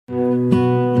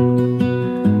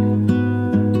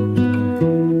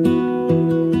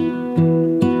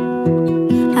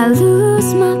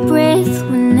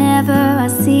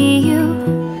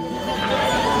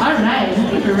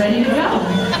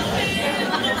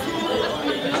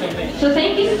So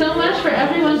thank you so much for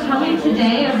everyone coming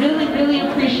today. I really, really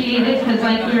appreciate it because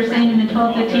like we were saying in the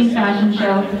 12:15 fashion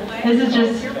show, this is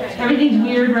just, everything's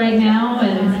weird right now,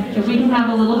 and if we can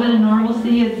have a little bit of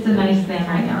normalcy, it's a nice thing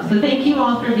right now. So thank you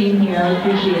all for being here. I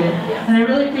appreciate it. And I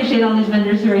really appreciate all these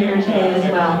vendors who are here today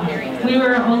as well. We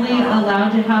were only allowed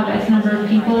to have X number of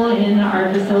people in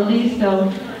our facility,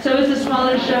 so it's a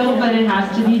smaller show, but it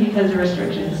has to be because of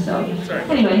restrictions. So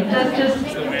anyway,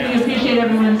 we appreciate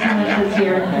everyone so much that's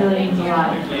here. It really means a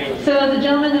lot. So the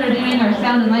gentlemen that are doing our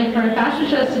sound and light for our fashion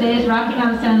shows today is rocking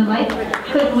out sound and light.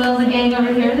 Cliff and Will and the gang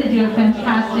over here, they do a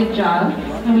fantastic job,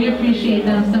 and we appreciate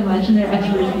them so much and their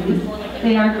expertise.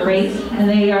 They are great, and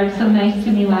they are so nice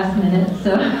to me last minute,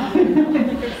 so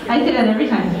I say that every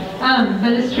time,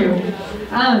 but it's true.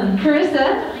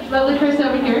 Carissa, lovely Carissa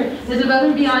over here, is Above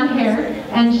and Beyond Hair,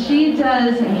 and she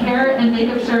does hair and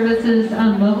makeup services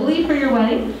locally for your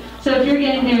wedding. So if you're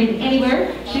getting married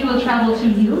anywhere, she will travel to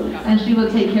you, and she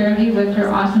will take care of you with her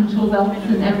awesome tool belts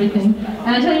and everything.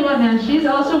 And I tell you what, man, she's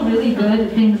also really good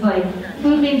at things like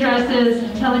moving dresses,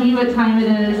 telling you what time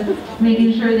it is,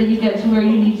 making sure that you get to where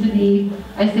you need to be.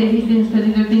 I say these things because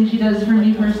these are things she does for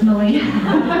me personally.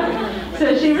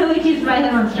 So she really keeps my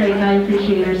head on straight, and I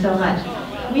appreciate her so much.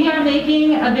 We are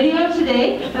making a video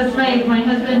today. That's my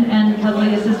husband and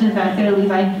lovely assistant back there,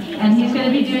 Levi, and he's going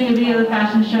to be doing a video of the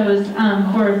fashion shows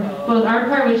for both our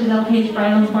part, which is LPH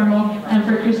Bridal and Formal, and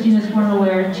for Christina's Formal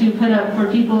Wear, to put up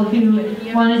for people who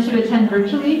wanted to attend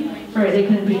virtually, for they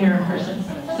couldn't be here in person.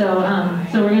 So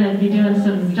we're going to be doing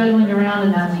some juggling around,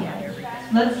 and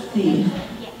that's, let's see.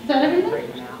 Is that everything?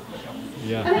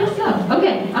 Yeah. I think so.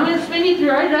 Okay, I'm going to spin you through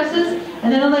our dresses,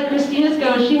 and then I'll let Christina's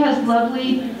go. She has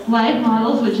lovely live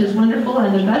models, which is wonderful,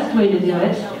 and the best way to do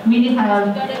it. We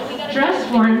have dress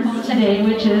forms today,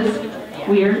 which is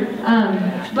weird,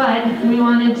 but we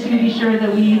wanted to be sure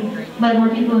that we let more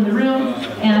people in the room,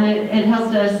 and it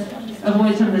helped us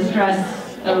avoid some of the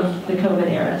stress of the COVID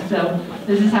era. So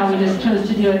this is how we just chose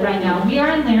to do it right now. We are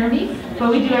in Laramie,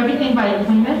 but we do everything by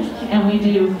appointment, and we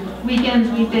do weekends,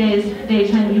 weekdays,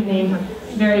 daytime, evening,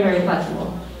 very, very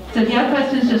flexible. So if you have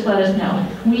questions, just let us know.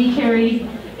 We carry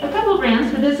a couple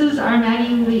brands, but this is our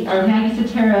Maggie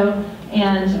Sottero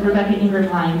and Rebecca Ingram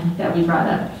line that we brought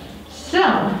up.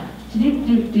 So,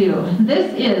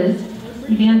 this is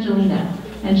Evangelina,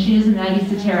 and she is a Maggie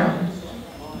Sottero.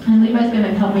 And Levi's going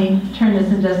to help me turn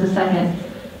this in just a second.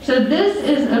 So this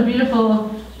is a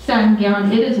beautiful satin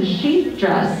gown. It is a sheath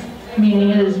dress,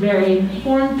 meaning it is very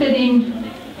form-fitting.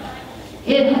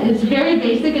 It's very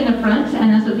basic in the front,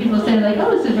 and that's what people say, like,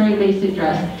 oh, it's a very basic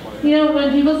dress. You know,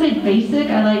 when people say basic,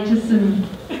 I like to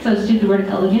substitute the word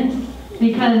elegant,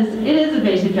 because it is a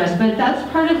basic dress, but that's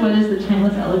part of what is the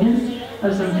timeless elegance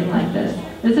of something like this.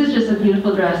 This is just a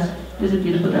beautiful dress, is a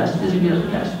beautiful dress, is a beautiful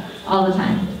dress, all the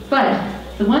time. But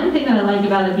the one thing that I like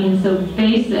about it being so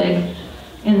basic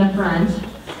in the front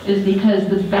is because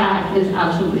the back is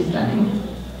absolutely stunning.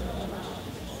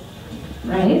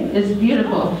 Right? It's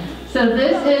beautiful. So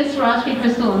this is Swarovski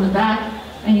crystal in the back,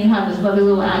 and you have this lovely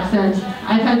little accent.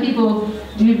 I've had people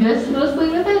do this mostly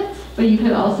with it, but you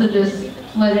could also just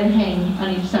let it hang on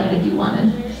each side if you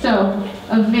wanted. So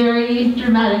a very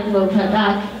dramatic low cut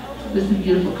back with some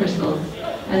beautiful crystals,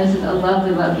 and this is a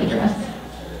lovely, lovely dress.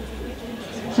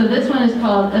 So this one is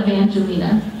called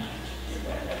Evangelina.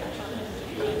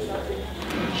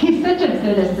 He's such a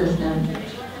good assistant.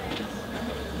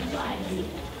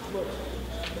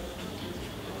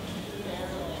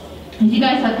 If you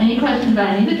guys have any questions about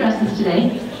any of the dresses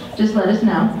today, just let us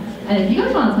know. And if you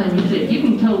guys want to play music, you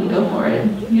can totally go for it.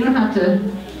 You don't have to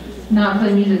not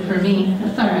play music for me.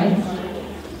 That's all right.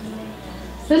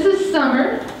 This is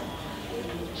Summer.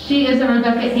 She is a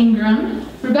Rebecca Ingram.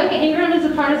 Rebecca Ingram is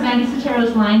a part of Maggie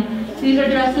Sottero's line. These are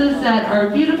dresses that are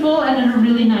beautiful and at a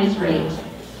really nice rate.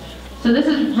 So this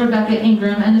is Rebecca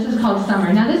Ingram, and this is called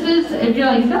Summer. Now this is, if you're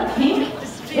like, is that pink?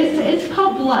 It's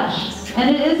called Blush.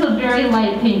 And it is a very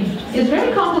light pink. It's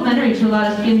very complementary to a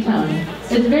lot of skin tones.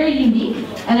 It's very unique,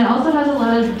 and it also has a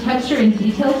lot of texture and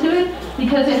detail to it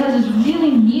because it has this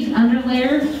really neat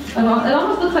underlayer of, it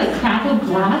almost looks like crackled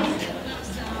glass,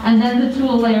 and then the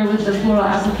tulle layer with the floral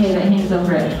applique that hangs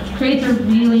over it. Creates a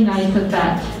really nice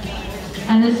effect.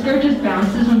 And the skirt just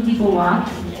bounces when people walk.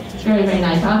 Very, very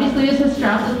nice. Obviously it's a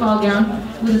strapless ball gown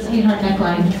with a sweetheart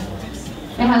neckline.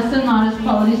 It has some modest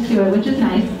qualities to it, which is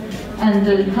nice. And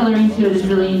the coloring to it is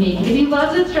really unique. If you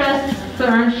love this dress but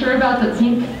aren't sure about the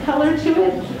pink color to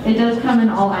it, it does come in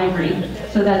all ivory,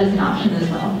 so that is an option as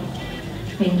well.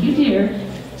 Thank you, dear.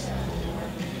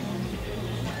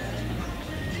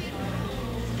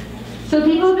 So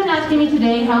people have been asking me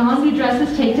today, how long do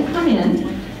dresses take to come in?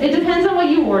 It depends on what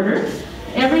you order.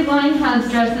 Every line has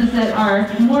dresses that are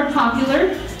more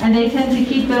popular, and they tend to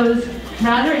keep those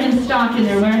rather in stock in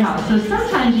their warehouse. So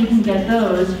sometimes you can get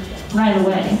those right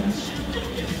away.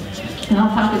 And I'll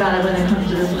talk about it when it comes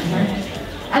to this one here.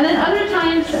 And then other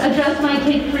times, a dress might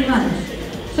take 3 months.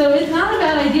 So it's not a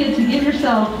bad idea to give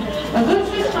yourself a good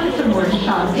 6 months or more to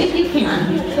shop, if you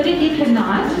can. But if you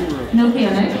cannot, no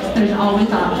panic, there's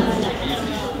always options.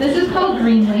 This is called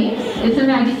MoriLee. It's a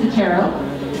Maggie Sottero.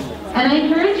 And I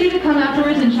encourage you to come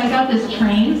afterwards and check out this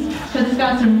train, because it's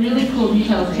got some really cool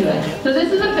details to it. So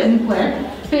this is a fit and flare.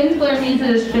 Fit and flare means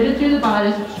that it's fitted through the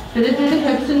bodice, fitted through the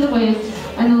hips and the waist,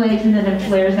 and the legs, and then it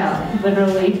flares out,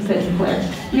 literally fit and flare.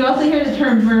 You also hear the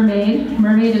term mermaid.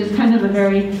 Mermaid is kind of a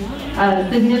very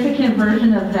significant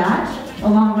version of that,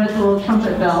 along with a little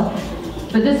trumpet bell.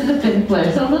 But this is a fit and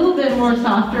flare, so a little bit more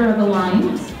softer of a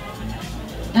line.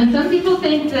 And some people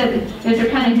think that if they're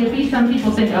kind of hippie, some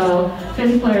people think, oh,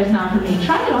 fit and flare is not for me.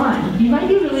 Try it on. You might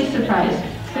be really surprised.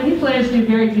 Fit and flares do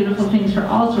very beautiful things for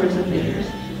all sorts of figures.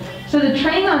 So the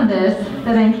train on this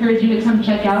that I encourage you to come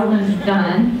check out when it's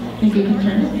done, I think you can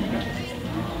turn it.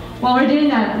 While we're doing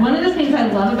that, one of the things I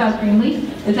love about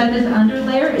MoriLee is that this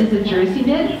underlayer is a jersey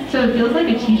knit, so it feels like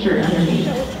a t-shirt underneath,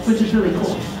 which is really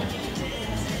cool.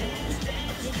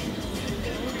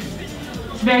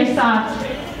 It's very soft,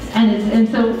 and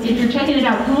so if you're checking it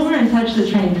out, come over and touch the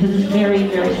train because it's very,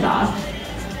 very soft.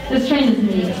 This train is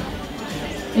neat.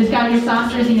 It's got your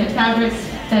soft jersey knit fabric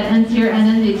that ends here, and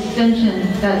then the extension,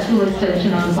 that tulle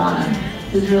extension on the bottom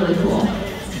is really cool.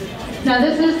 Now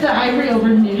this is the ivory over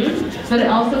nude, but it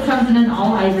also comes in an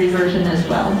all ivory version as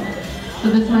well. So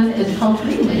this one is called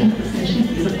MoriLee, and she's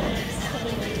beautiful.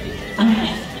 All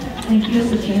right, thank you,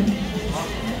 assistant.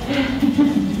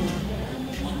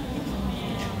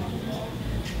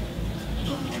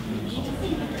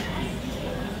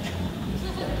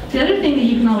 The other thing that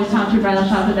you can always talk to your bridal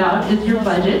shop about is your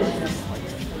budget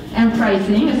and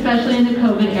pricing, especially in the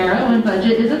COVID era when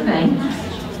budget is a thing.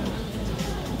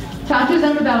 Talk to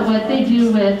them about what they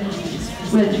do with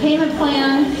payment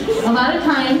plans. A lot of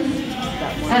times,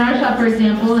 at our shop, for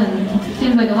example, and it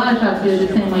seems like a lot of shops do it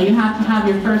the same way, you have to have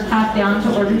your first half down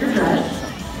to order your dress.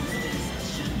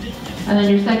 And then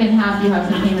your second half, you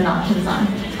have some payment options on.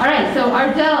 All right, so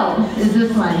our Bridal is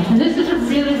this one. And this is a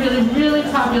really, really, really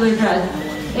popular dress.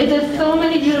 It does so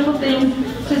many beautiful things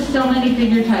to so many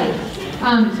figure types.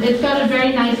 It's got a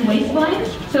very nice waistline,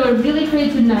 so it really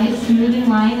creates a nice smoothing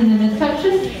line in the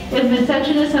midsection. If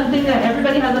midsection is something that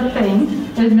everybody has a thing,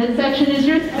 if midsection is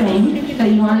your thing that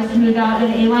you want to smooth out,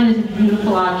 an A-line is a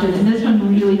beautiful option, and this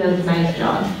one really does a nice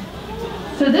job.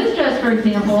 So this dress, for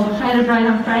example, I had a bride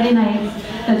on Friday night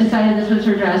that decided this was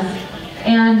her dress,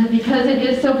 and because it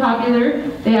is so popular,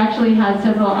 they actually had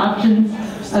several options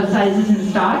of sizes in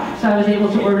stock, so I was able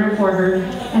to order it for her,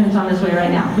 and it's on its way right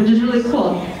now, which is really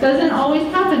cool. Doesn't always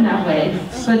happen that way,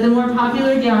 but the more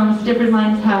popular gowns, different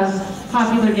lines have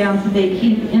popular gowns that they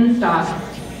keep in stock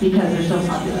because they're so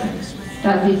popular.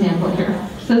 That's the example here.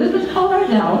 So this is called our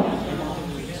Bridal,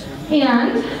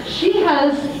 and she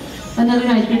has another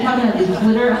nice, we're talking about these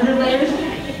glitter underlayers.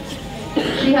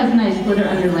 She has a nice glitter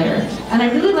underlayer. And I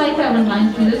really like that when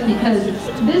lines do this because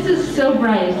this is so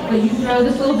bright, but you throw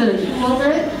this little bit of tulle over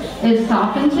it, it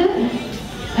softens it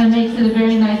and makes it a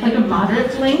very nice, like a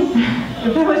moderate bling,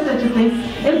 if there was such a thing.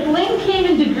 If bling came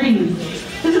in degrees,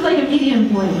 this is like a medium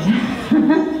bling.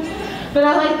 But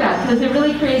I like that because it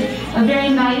really creates a very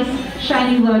nice,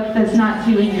 shiny look that's not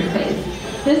too in your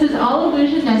face. This is all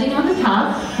illusion netting on the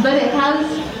top, but it has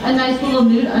a nice little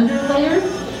nude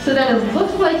underlayer, so that it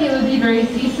looks like it would be very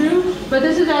see-through, but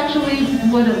this is actually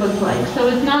what it looks like. So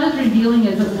it's not as revealing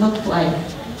as it looks like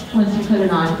once you put it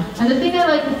on. And the thing I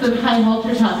like with the high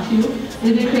halter top too,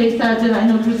 is it creates that I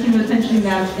know Christine was mentioning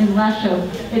that in last show,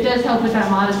 it does help with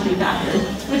that modesty factor,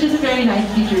 which is a very nice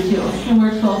feature too, and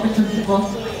works well for some people.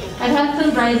 I've had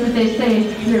some brides that they say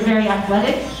they're very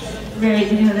athletic, very,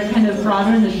 they're kind of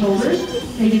broader in the shoulders.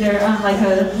 Maybe they're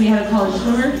we had a college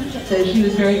swimmer, that she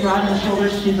was very broad in the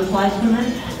shoulders, she's a fly swimmer.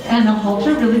 And the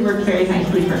halter really worked very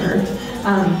nicely for her.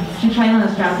 She tried on a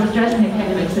strapless dress and it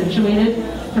kind of accentuated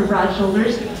her broad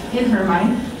shoulders in her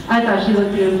mind. I thought she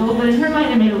looked beautiful, but in her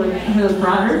mind it made her look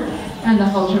broader, and the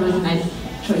halter was a nice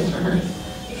choice for her.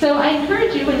 So I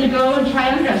encourage you when you go and try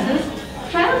on dresses,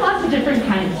 try on lots of different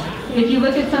kinds. If you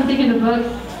look at something in a book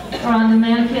or on the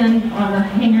mannequin or on the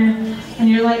hanger and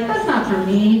you're like, that's not for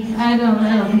me, I don't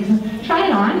think so. Try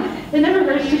it on. It never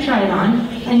hurts to try it on,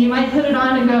 and you might put it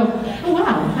on and go, oh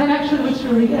wow, that actually looks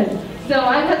really good. So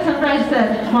I've had some brides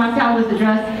that walked out with the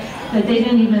dress that they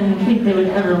didn't even think they would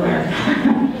ever wear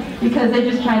because they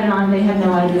just tried it on, they had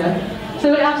no idea.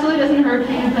 So it absolutely doesn't hurt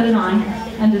for you to put it on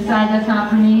and decide that's not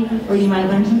for me, or you might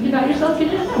learn something about yourself you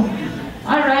didn't know.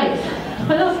 All right,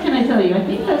 what else can I tell you? I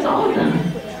think that's all of them.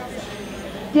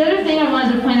 The other thing I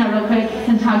wanted to point out real quick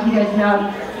and talk to you guys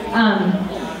about,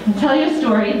 tell you a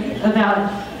story about,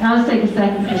 and I'll just take a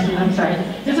second, Kristen, I'm sorry.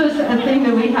 This was a thing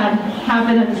that we had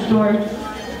happen at the store,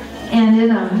 and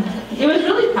it was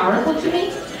really powerful to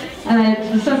me, and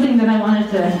it was something that I wanted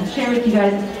to share with you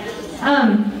guys.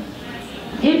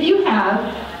 If you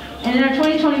have, and in our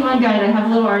 2021 guide, I have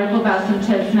a little article about some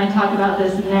tips, and I talk about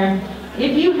this in there.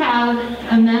 If you have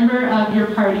a member of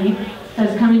your party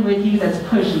that's coming with you that's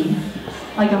pushy,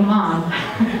 like a mom.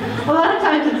 A lot of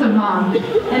times it's a mom.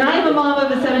 And I am a mom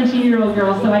of a 17-year-old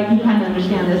girl, so I can kind of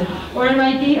understand this. Or it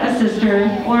might be a sister,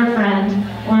 or a friend,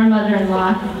 or a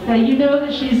mother-in-law, that you know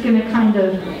that she's going to kind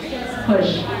of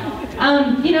push.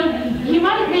 You know, you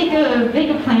might make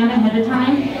a plan ahead of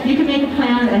time. You can make a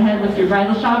plan ahead with your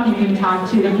bridal shop. You can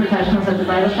talk to the professionals at the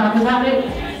bridal shop about it.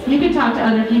 You can talk to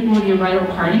other people in your bridal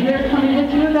party that are coming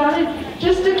with you about it,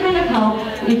 just to kind of help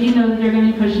if you know that they're going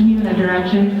to be pushing you in a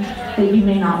direction that you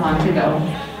may not want to go.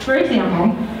 For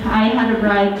example, I had a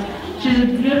bride, she's a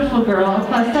beautiful girl, a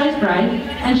plus-size bride,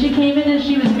 and she came in and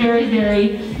she was very,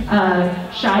 very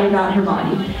shy about her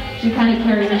body. She kind of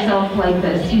carried herself like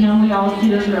this. You know, we all see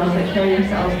those girls that carry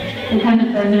themselves. They kind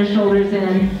of bend their shoulders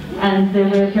in, and they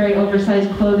wear very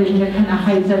oversized clothing that kind of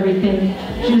hides everything.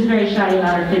 She was very shy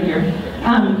about her figure.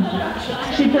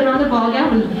 She put on the ball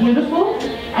gown, it was beautiful,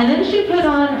 and then she put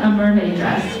on a mermaid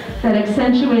dress that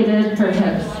accentuated her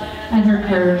hips and her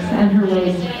curves and her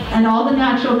waist and all the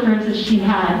natural curves that she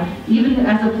had. Even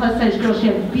as a plus-size girl, she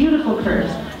had beautiful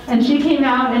curves. And she came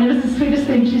out, and it was the sweetest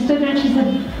thing. She stood there and she said,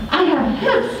 I have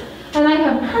hips, and I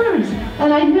have curves,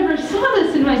 and I never saw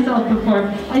this in myself before.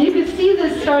 And you could see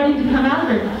this starting to come out of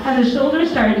her, and the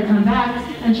shoulders started to come back,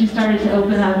 and she started to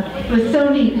open up. It was so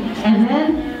neat. And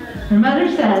then her mother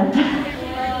said,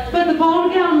 but the ball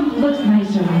gown looks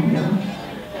nicer on you.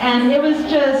 And it was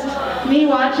just me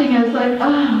watching, I was like,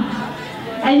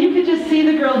 oh. And you could just see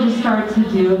the girl just start to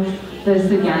do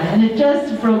this again. And it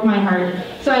just broke my heart.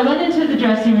 So I went into the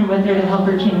dressing room with her to help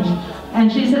her change.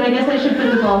 And she said, I guess I should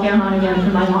put the ball gown on again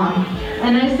for my mom.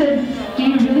 And I said, do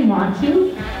you really want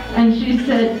to? And she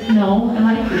said, no, I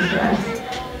like this dress.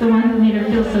 The one that made her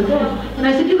feel so good. And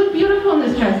I said, you look beautiful in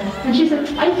this dress. And she said,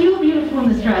 I feel beautiful in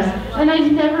this dress. And I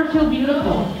never feel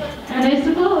beautiful. And I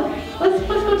said, well, let's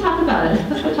go talk about it.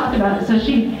 Let's go talk about it. So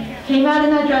she came out in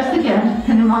that dress again,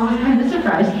 and her mom was kind of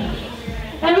surprised.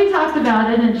 And we talked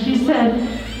about it, and she said,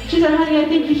 honey, I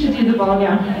think you should do the ball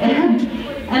gown.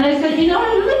 And I said, you know, I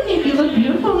really think you look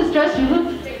beautiful in this dress. You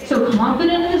look so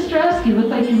confident in this dress. You look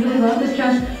like you really love this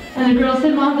dress. And the girl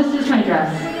said, Mom, this is my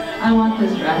dress. I want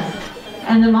this dress.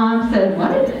 And the mom said,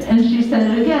 what? And she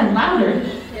said it again, louder.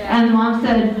 And the mom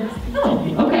said,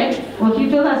 oh, okay. Well, if you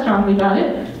feel that strongly about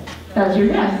it, that's your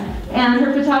dress. And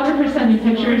her photographer sent me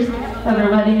pictures of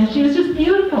her wedding, and she was just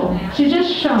beautiful. She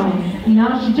just shone, you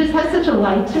know? She just had such a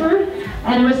light to her.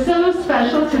 And it was so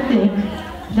special to think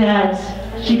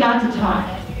that she got to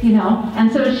talk, you know?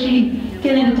 And so she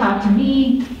getting to talk to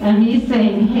me, and me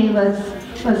saying, hey,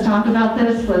 let's talk about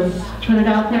this, let's put it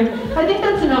out there. I think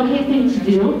that's an okay thing to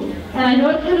do. And I know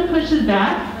it kind of pushes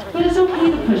back, but it's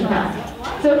okay to push back.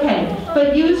 It's okay.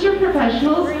 But use your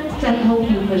professionals to help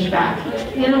you push back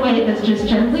in a way that's just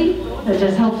gently, that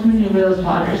just helps maneuver those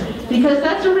waters. Because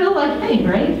that's a real life thing,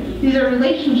 right? These are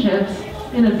relationships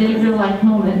in a big real life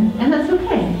moment, and that's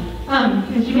okay.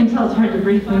 As you can tell, it's hard to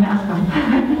breathe with a mask on.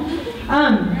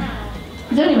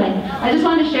 So anyway, I just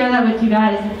wanted to share that with you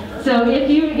guys. So if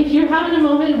you're having a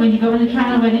moment when you go in to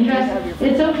try on a wedding dress,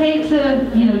 it's okay to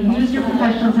use your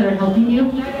professionals that are helping you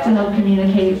to help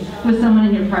communicate with someone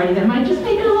in your party that might just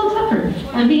make it a little tougher.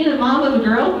 And being a mom of a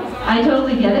girl, I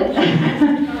totally get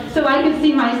it. So I can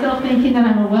see myself thinking that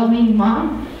I'm a well-meaning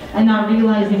mom and not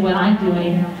realizing what I'm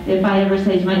doing if I ever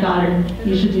say to my daughter,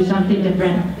 you should do something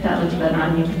different that looks better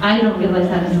on you. I don't realize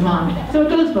that as a mom. So it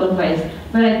goes both ways.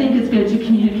 But I think it's good to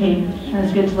communicate, and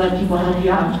it's good to let people help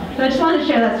you out. So I just wanted to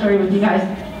share that story with you guys,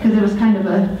 because it was kind of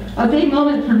a big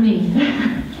moment for me.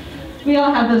 We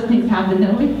all have those things happen,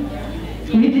 don't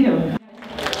we? We do.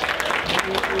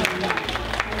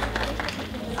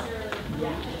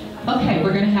 Okay,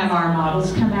 we're going to have our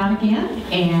models come out again,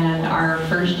 and our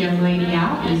first young lady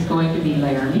out is going to be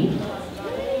Laramie.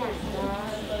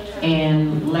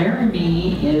 And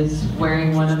Laramie is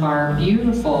wearing one of our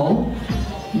beautiful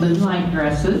moonlight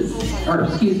dresses, or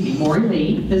excuse me,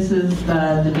 MoriLee. This is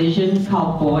the division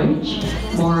called Voyage,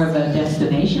 more of a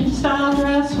destination style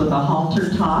dress with a halter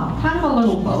top, kind of a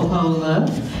little boho look.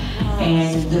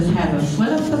 And this has a slit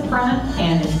up the front,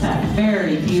 and it's that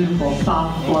very beautiful,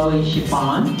 soft, flowy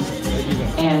chiffon.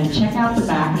 And check out the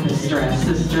back of this dress.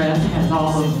 This dress has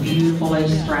all those beautiful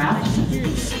lace straps.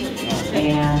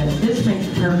 And this makes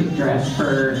a perfect dress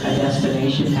for a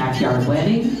destination backyard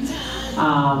wedding.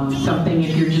 Something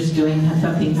if you're just doing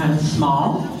something kind of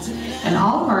small. And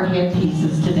all of our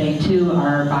headpieces today too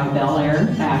are by Bel Air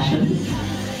Fashion.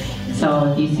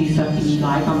 So if you see something you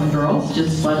like on the girls,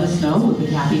 just let us know. We'll be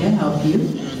happy to help you.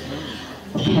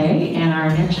 Okay, and our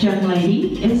next young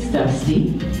lady is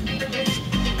Dusty.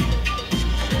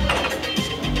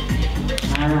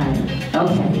 All right,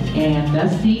 okay, and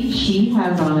Dusty, she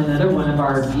has on another one of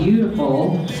our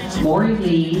beautiful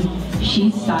MoriLee she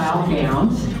style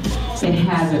gowns. It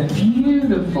has a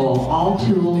beautiful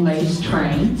all-tulle lace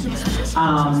train.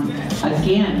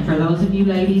 Again, for those of you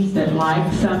ladies that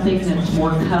like something that's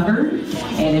more covered,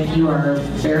 and if you are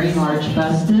very large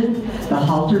busted, the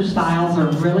halter styles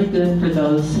are really good for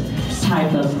those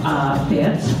type of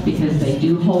fits because they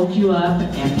do hold you up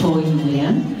and pull you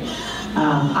in.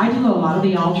 I do a lot of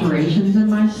the alterations in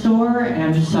my store,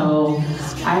 and so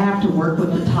I have to work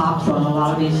with the tops on a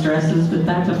lot of these dresses, but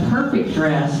that's a perfect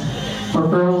dress for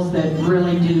girls that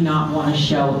really do not want to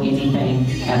show anything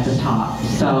at the top.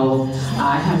 So it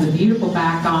has a beautiful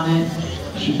back on it.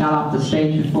 She got off the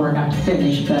stage before I got to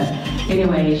finish, but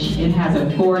anyway, it has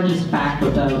a gorgeous back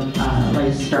with a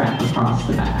lace strap across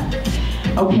the back.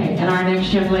 Okay, and our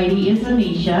next young lady is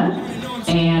Anisha.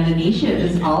 And Anisha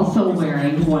is also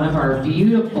wearing one of our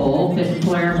beautiful Fit and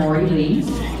Flare MoriLee.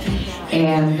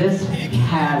 And this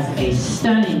has a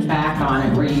stunning back on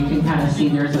it where you can kind of see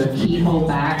there's a keyhole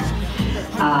back.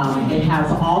 It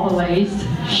has all the lace,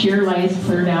 sheer lace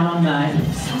clear down on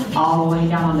all the way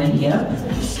down on the hip,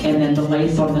 and then the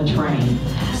lace on the train.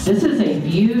 This is a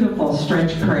beautiful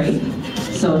stretch crepe,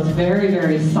 so it's very,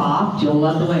 very soft. You'll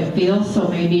love the way it feels, so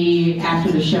maybe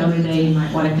after the show today you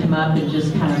might want to come up and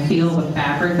just kind of feel the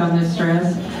fabric on this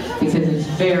dress because it's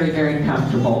very, very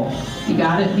comfortable. You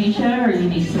got it, Nisha, or you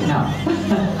need some help?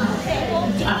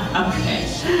 Okay.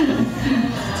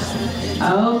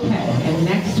 Okay, and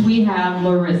next we have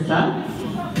Larissa.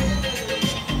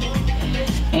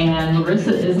 And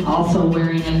Larissa is also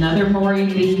wearing another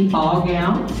MoriLee ball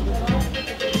gown.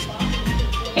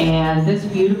 And this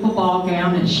beautiful ball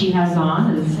gown that she has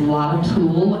on is a lot of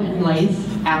tulle and lace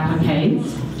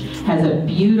appliques. Has a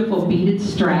beautiful beaded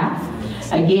strap.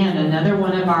 Again, another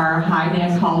one of our high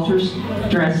neck halter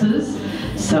dresses.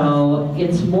 So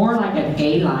it's more like an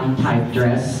A-line type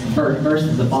dress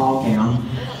versus a ball gown.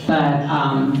 But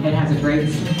it has a great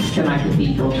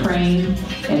semi-cathedral train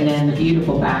and then the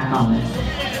beautiful back on it.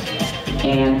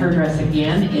 And her dress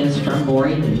again is from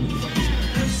MoriLee.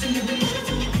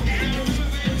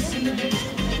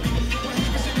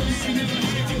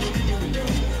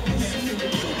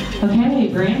 Okay,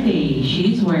 Brandy,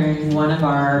 she's wearing one of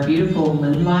our beautiful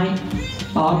moonlight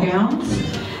ball gowns.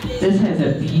 This has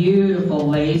a beautiful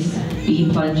lace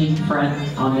V-plunging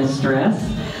front on this dress.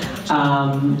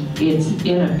 It's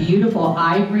in a beautiful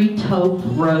ivory taupe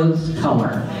rose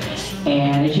color.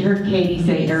 And as you heard Katie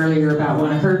say earlier about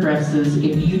one of her dresses,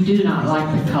 if you do not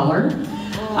like the color,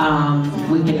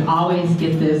 we can always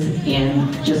get this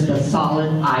in just a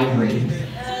solid ivory.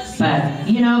 But,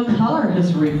 you know, color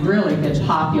has really been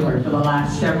popular for the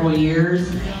last several years.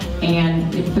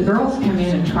 And if the girls come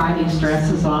in and try these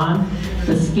dresses on,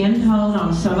 the skin tone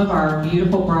on some of our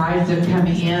beautiful brides that come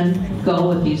in go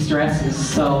with these dresses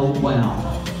so well.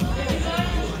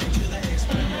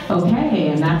 Okay,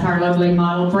 and that's our lovely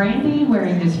model Brandy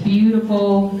wearing this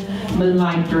beautiful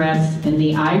moonlight dress in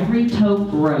the ivory taupe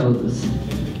rose.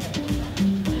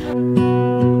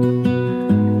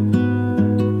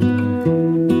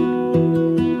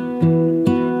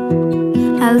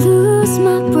 I lose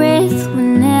my breath